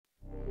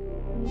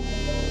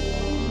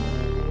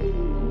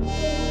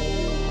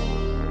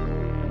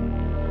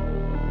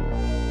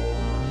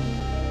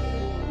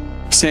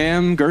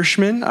Sam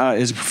Gershman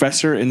is a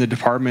professor in the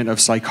Department of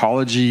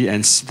Psychology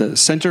and the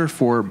Center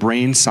for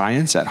Brain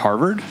Science at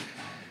Harvard.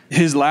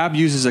 His lab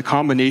uses a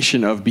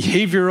combination of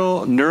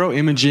behavioral,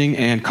 neuroimaging,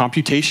 and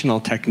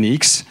computational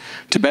techniques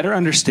to better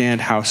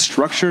understand how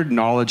structured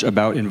knowledge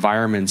about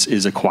environments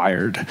is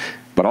acquired,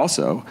 but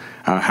also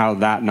how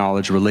that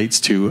knowledge relates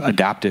to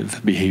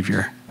adaptive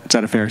behavior. Is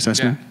that a fair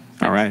assessment?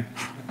 Yeah. All right.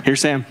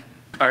 Here's Sam.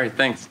 All right,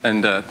 thanks.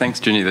 And thanks,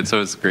 Ginny. That's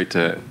always great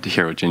to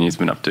hear what Ginny's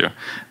been up to.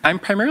 I'm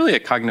primarily a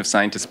cognitive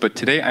scientist, but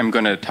today I'm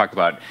going to talk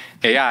about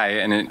AI,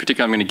 and in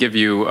particular, I'm going to give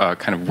you a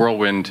kind of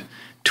whirlwind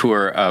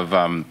tour of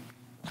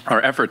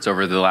our efforts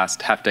over the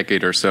last half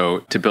decade or so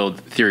to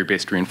build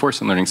theory-based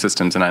reinforcement learning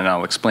systems, and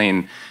I'll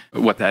explain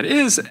what that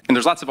is. And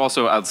there's lots of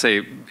also, I would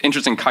say,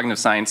 interesting cognitive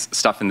science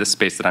stuff in this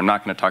space that I'm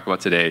not going to talk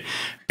about today.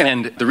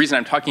 And the reason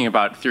I'm talking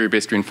about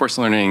theory-based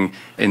reinforcement learning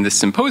in this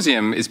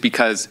symposium is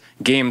because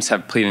games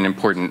have played an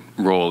important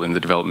role in the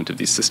development of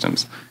these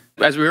systems.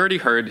 As we already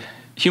heard,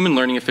 human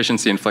learning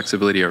efficiency and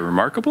flexibility are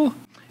remarkable,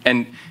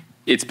 and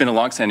it's been a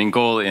longstanding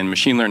goal in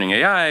machine learning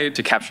AI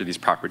to capture these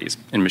properties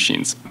in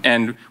machines.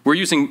 And we're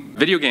using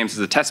video games as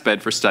a test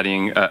bed for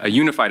studying a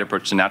unified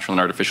approach to natural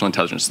and artificial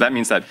intelligence. So that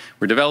means that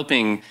we're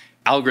developing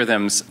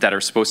algorithms that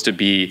are supposed to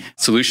be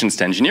solutions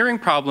to engineering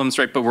problems,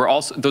 right? But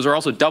those are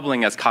also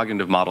doubling as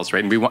cognitive models,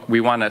 right? And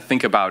we want to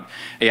think about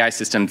AI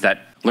systems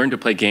that learn to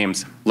play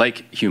games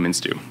like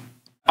humans do.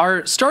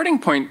 Our starting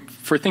point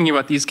for thinking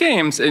about these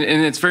games, and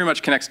it very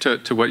much connects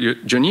to what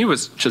Johnny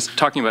was just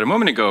talking about a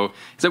moment ago,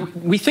 is that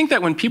we think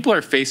that when people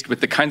are faced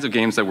with the kinds of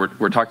games that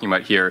we're talking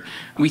about here,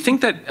 we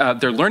think that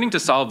they're learning to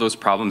solve those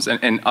problems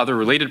and other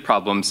related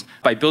problems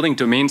by building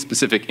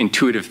domain-specific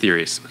intuitive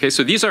theories. Okay,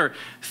 so these are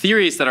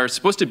theories that are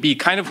supposed to be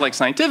kind of like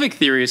scientific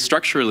theories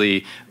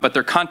structurally, but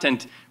their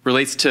content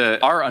relates to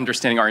our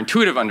understanding, our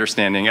intuitive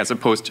understanding, as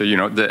opposed to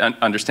the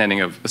understanding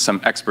of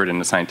some expert in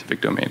the scientific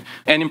domain.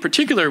 And in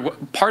particular,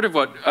 part of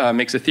what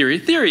makes a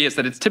theory is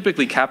that it's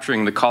typically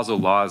capturing the causal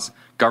laws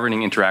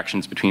governing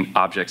interactions between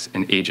objects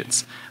and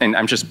agents. And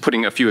I'm just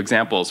putting a few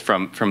examples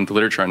from the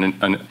literature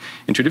on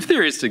intuitive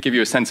theories to give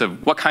you a sense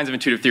of what kinds of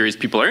intuitive theories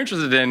people are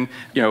interested in.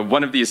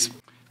 One of these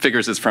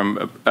figures is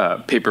from a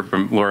paper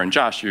from Laura and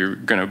Josh you're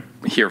going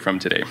to hear from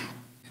today.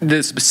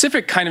 The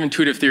specific kind of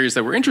intuitive theories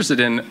that we're interested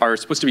in are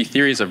supposed to be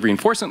theories of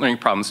reinforcement learning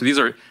problems. So these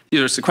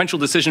are sequential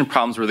decision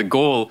problems where the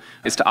goal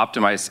is to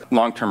optimize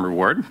long-term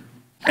reward.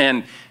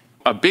 And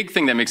a big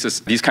thing that makes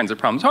these kinds of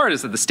problems hard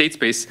is that the state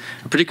space,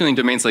 particularly in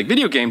domains like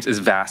video games, is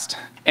vast.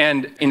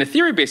 And in a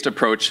theory-based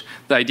approach,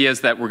 the idea is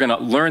that we're going to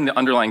learn the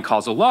underlying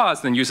causal laws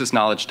and then use this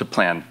knowledge to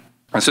plan.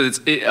 And so it's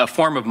a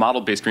form of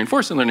model-based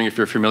reinforcement learning, if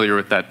you're familiar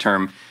with that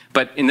term.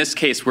 But in this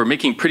case, we're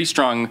making pretty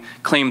strong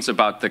claims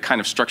about the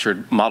kind of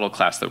structured model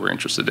class that we're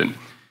interested in.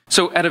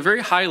 So at a very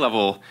high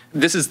level,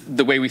 this is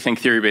the way we think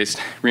theory-based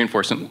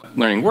reinforcement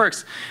learning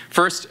works.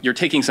 First, you're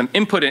taking some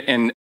input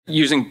and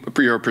using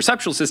your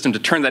perceptual system to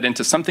turn that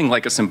into something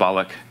like a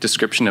symbolic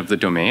description of the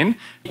domain.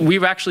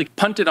 We've actually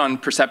punted on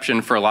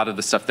perception for a lot of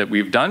the stuff that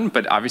we've done,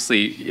 but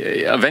obviously,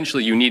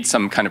 eventually you need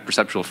some kind of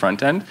perceptual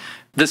front end.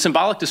 The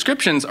symbolic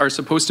descriptions are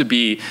supposed to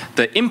be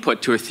the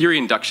input to a theory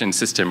induction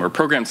system or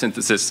program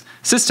synthesis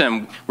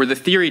system where the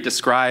theory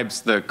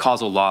describes the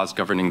causal laws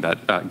governing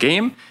that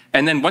game.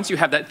 And then once you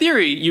have that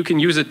theory, you can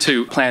use it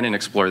to plan and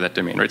explore that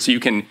domain, right? So you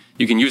can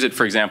use it,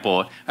 for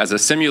example, as a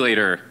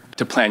simulator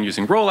to plan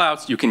using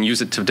rollouts. You can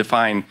use it to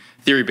define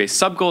theory-based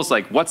subgoals,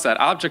 like what's that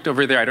object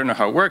over there? I don't know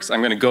how it works.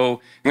 I'm going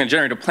to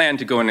generate a plan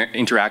to go and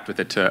interact with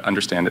it to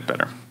understand it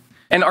better.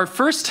 And our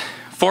first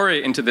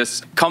foray into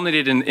this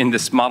culminated in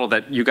this model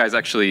that you guys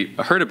actually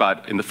heard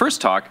about in the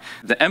first talk,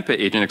 the EMPA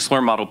agent,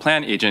 Explore Model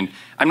Plan agent.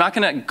 I'm not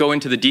going to go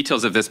into the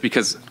details of this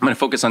because I'm going to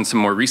focus on some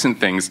more recent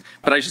things,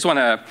 but I just want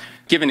to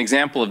give an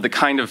example of the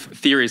kind of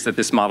theories that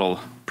this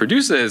model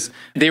produces.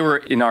 They were,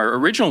 in our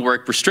original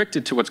work,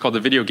 restricted to what's called the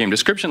video game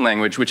description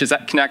language, which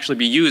can actually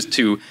be used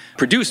to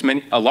produce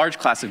a large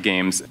class of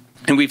games.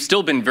 And we've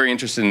still been very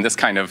interested in this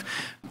kind of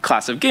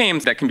class of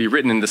games that can be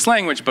written in this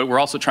language, but we're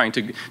also trying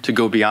to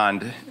go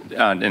beyond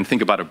and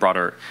think about a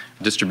broader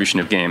distribution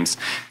of games.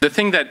 The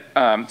thing that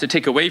to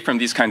take away from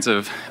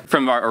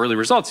from our early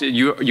results,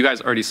 you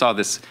guys already saw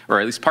this, or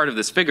at least part of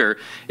this figure,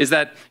 is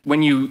that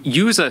when you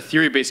use a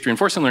theory-based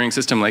reinforcement learning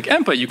system like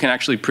EMPA, you can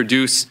actually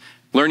produce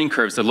learning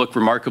curves that look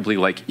remarkably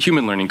like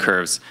human learning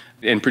curves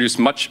and produce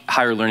much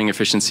higher learning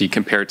efficiency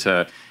compared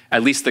to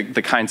at least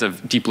the kinds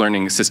of deep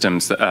learning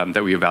systems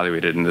that we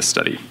evaluated in this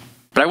study.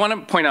 But I want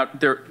to point out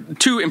there are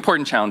two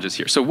important challenges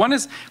here. So one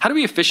is, how do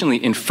we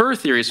efficiently infer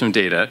theories from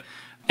data?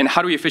 And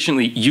how do we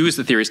efficiently use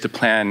the theories to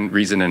plan,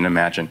 reason, and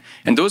imagine?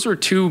 And those were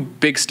two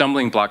big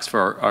stumbling blocks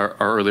for our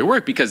earlier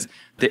work, because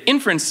the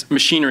inference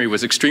machinery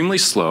was extremely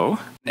slow,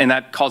 and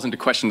that calls into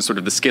question sort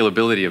of the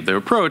scalability of the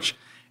approach.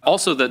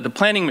 Also, the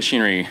planning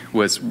machinery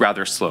was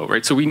rather slow,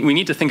 right? So we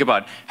need to think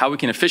about how we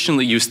can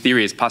efficiently use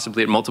theories,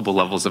 possibly at multiple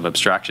levels of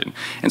abstraction.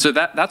 And so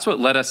that's what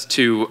led us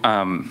to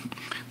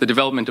the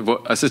development of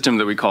a system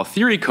that we call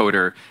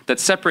TheoryCoder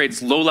that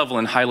separates low-level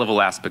and high-level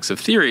aspects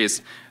of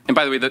theories. And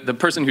by the way, the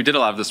person who did a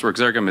lot of this work,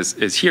 Zergum,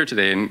 is here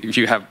today. And if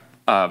you have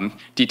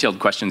detailed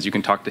questions, you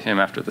can talk to him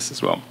after this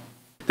as well.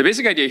 The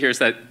basic idea here is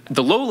that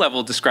the low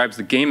level describes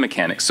the game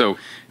mechanics. So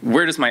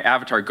where does my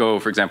avatar go,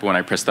 for example, when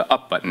I press the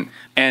up button?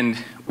 And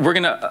we're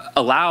going to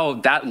allow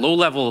that low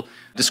level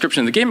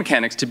description of the game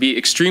mechanics to be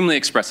extremely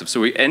expressive.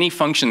 So any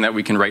function that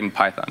we can write in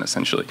Python,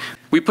 essentially.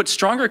 We put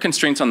stronger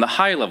constraints on the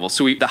high level.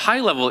 So the high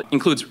level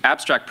includes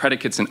abstract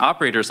predicates and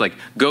operators like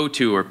go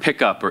to or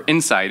pick up or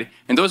inside.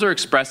 And those are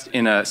expressed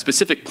in a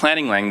specific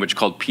planning language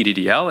called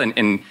PDDL.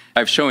 And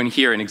I've shown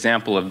here an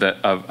example of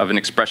an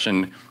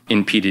expression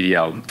in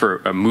PDDL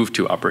for a move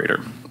to operator.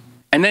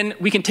 And then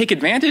we can take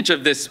advantage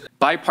of this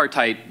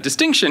bipartite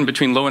distinction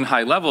between low and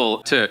high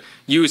level to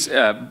use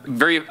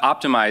very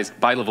optimized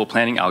bi-level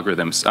planning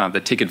algorithms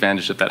that take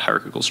advantage of that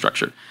hierarchical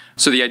structure.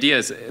 So the idea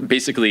is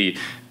basically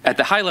at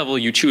the high level,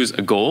 you choose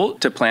a goal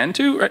to plan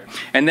to, right?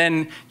 And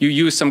then you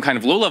use some kind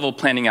of low-level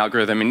planning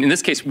algorithm. And in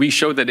this case, we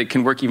showed that it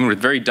can work even with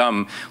very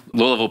dumb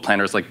low-level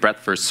planners like breadth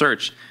first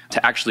search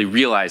to actually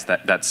realize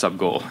that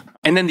sub-goal.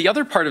 And then the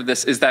other part of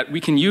this is that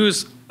we can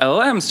use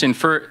LLMs to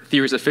infer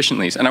theories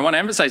efficiently. And I want to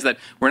emphasize that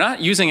we're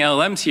not using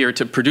LLMs here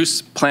to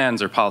produce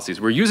plans or policies.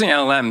 We're using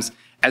LLMs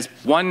as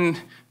one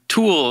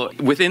tool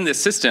within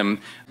this system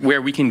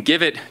where we can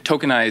give it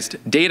tokenized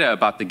data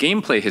about the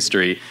gameplay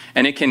history,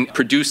 and it can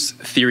produce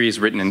theories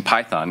written in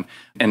Python.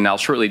 And I'll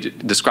shortly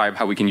describe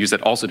how we can use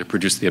that also to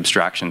produce the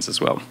abstractions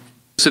as well.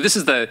 So this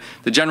is the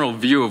general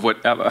view of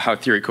how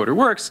TheoryCoder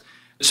works.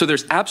 So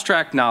there's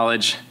abstract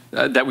knowledge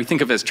that we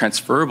think of as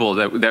transferable,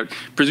 that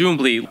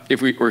presumably,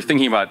 if we were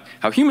thinking about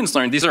how humans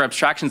learn, these are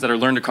abstractions that are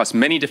learned across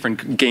many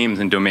different games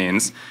and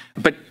domains.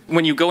 But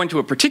when you go into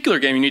a particular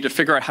game, you need to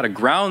figure out how to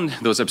ground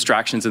those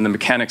abstractions in the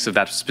mechanics of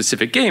that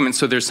specific game. And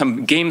so there's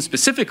some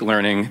game-specific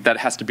learning that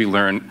has to be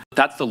learned.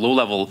 That's the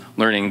low-level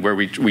learning where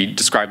we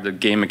describe the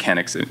game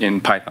mechanics in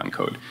Python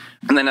code.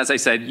 And then, as I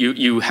said,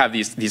 you have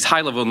these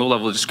high-level and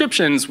low-level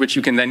descriptions, which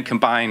you can then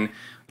combine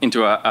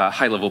into a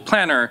high-level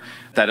planner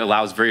that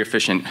allows very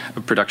efficient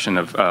production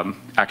of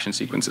action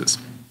sequences.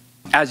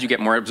 As you get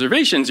more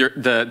observations,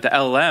 the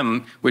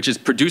LLM, which is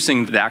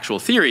producing the actual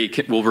theory,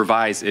 will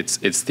revise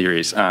its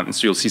theories, and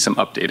so you'll see some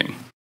updating.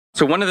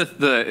 So one of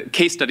the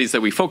case studies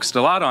that we focused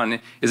a lot on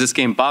is this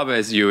game Baba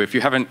Is You. If you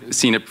haven't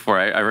seen it before,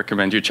 I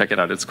recommend you check it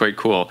out. It's quite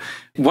cool.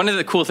 One of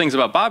the cool things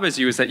about Baba Is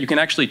You is that you can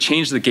actually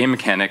change the game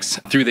mechanics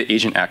through the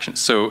agent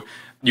actions. So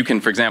you can,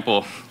 for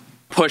example,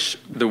 push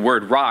the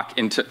word rock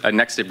into a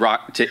next to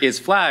rock to is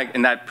flag,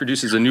 and that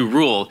produces a new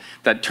rule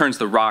that turns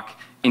the rock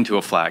into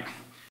a flag.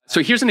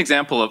 So here's an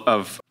example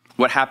of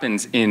what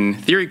happens in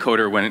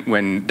TheoryCoder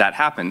when that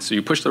happens. So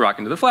you push the rock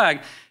into the flag,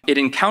 it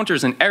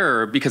encounters an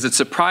error because it's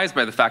surprised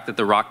by the fact that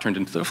the rock turned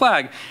into the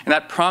flag, and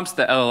that prompts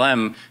the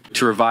LLM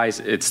to revise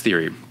its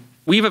theory.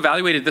 We've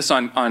evaluated this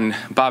on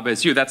Baba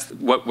Is You. That's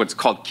what's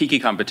called Kiki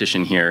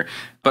competition here,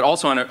 but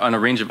also on a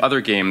range of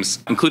other games,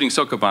 including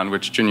Sokoban,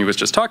 which Junyi was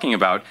just talking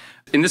about.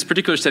 In this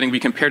particular setting, we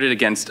compared it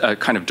against a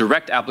kind of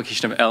direct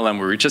application of LLM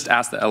where we just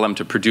asked the LLM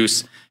to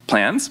produce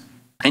plans.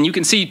 And you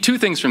can see two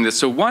things from this.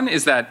 So one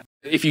is that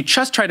if you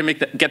just try to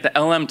get the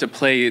LLM to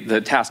play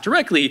the task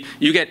directly,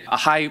 you get a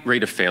high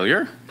rate of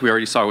failure. We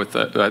already saw with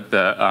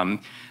the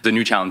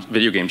new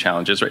video game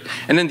challenges, right?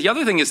 And then the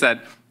other thing is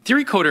that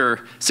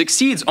TheoryCoder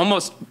succeeds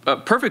almost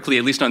perfectly,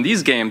 at least on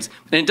these games,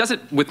 and it does it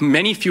with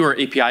many fewer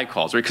API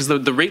calls, right? Because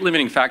the rate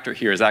limiting factor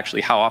here is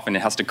actually how often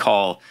it has to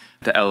call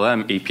the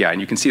LLM API. And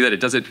you can see that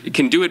it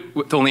can do it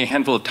with only a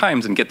handful of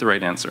times and get the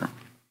right answer.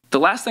 The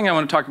last thing I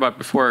want to talk about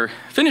before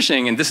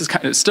finishing, and this is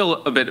kind of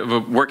still a bit of a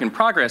work in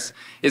progress,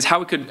 is how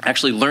we could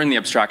actually learn the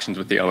abstractions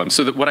with the LLM.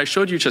 So that what I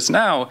showed you just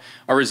now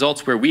are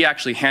results where we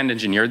actually hand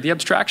engineered the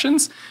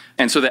abstractions.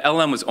 And so the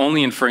LLM was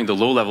only inferring the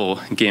low-level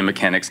game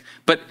mechanics.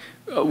 But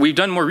we've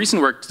done more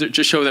recent work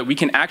to show that we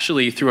can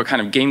actually, through a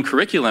kind of game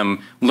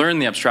curriculum, learn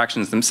the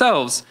abstractions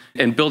themselves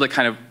and build a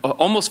kind of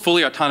almost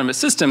fully autonomous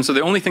system. So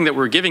the only thing that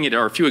we're giving it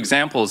are a few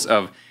examples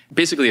of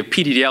basically a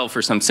PDDL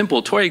for some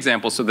simple toy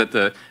example so that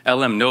the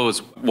LM knows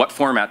what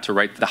format to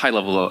write the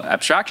high-level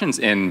abstractions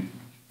in.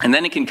 And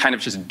then it can kind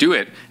of just do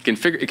it.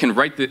 It can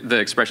write the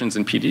expressions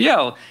in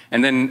PDDL,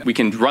 and then we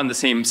can run the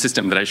same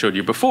system that I showed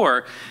you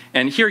before.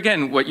 And here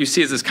again, what you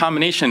see is this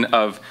combination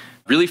of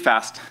really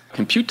fast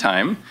compute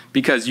time,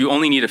 because you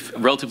only need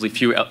relatively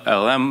few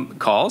LLM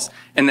calls,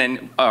 and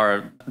then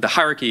the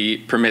hierarchy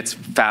permits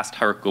fast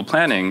hierarchical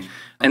planning,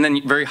 and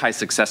then very high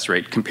success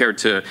rate compared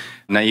to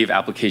naive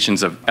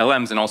applications of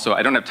LLMs. And also,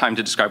 I don't have time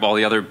to describe all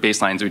the other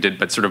baselines we did,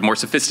 but sort of more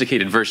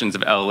sophisticated versions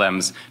of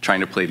LLMs trying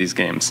to play these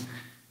games.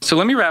 So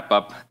let me wrap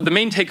up. The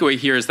main takeaway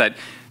here is that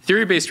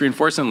theory-based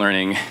reinforcement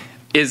learning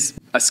is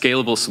a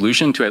scalable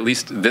solution to at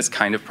least this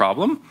kind of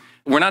problem.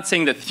 We're not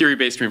saying that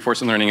theory-based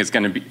reinforcement learning is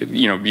going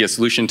to be a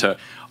solution to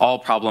all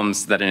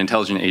problems that an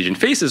intelligent agent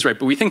faces, right?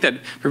 But we think that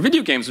for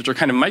video games, which are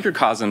kind of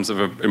microcosms of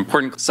an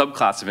important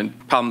subclass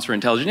of problems for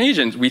intelligent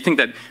agents, we think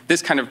that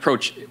this kind of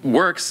approach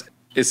works,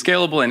 is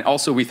scalable, and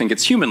also we think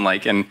it's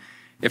human-like. And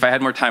if I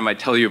had more time, I'd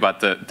tell you about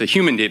the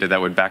human data that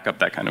would back up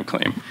that kind of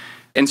claim.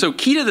 And so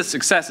key to the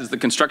success is the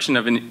construction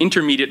of an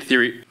intermediate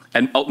theory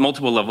at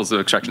multiple levels of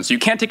abstraction. So you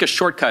can't take a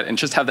shortcut and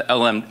just have the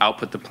LM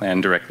output the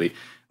plan directly.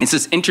 It's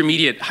this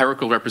intermediate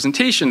hierarchical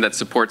representation that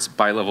supports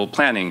bi-level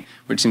planning,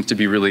 which seems to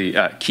be really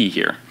key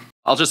here.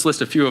 I'll just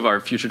list a few of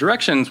our future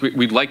directions.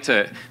 We'd like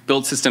to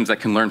build systems that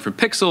can learn from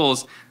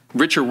pixels,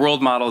 richer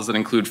world models that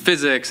include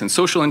physics and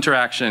social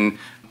interaction,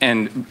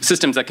 and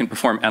systems that can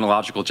perform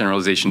analogical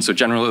generalization, so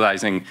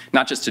generalizing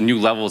not just to new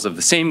levels of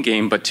the same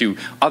game, but to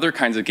other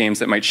kinds of games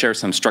that might share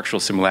some structural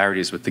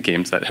similarities with the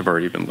games that have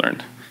already been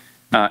learned.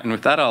 And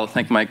with that, I'll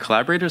thank my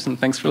collaborators, and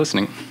thanks for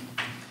listening.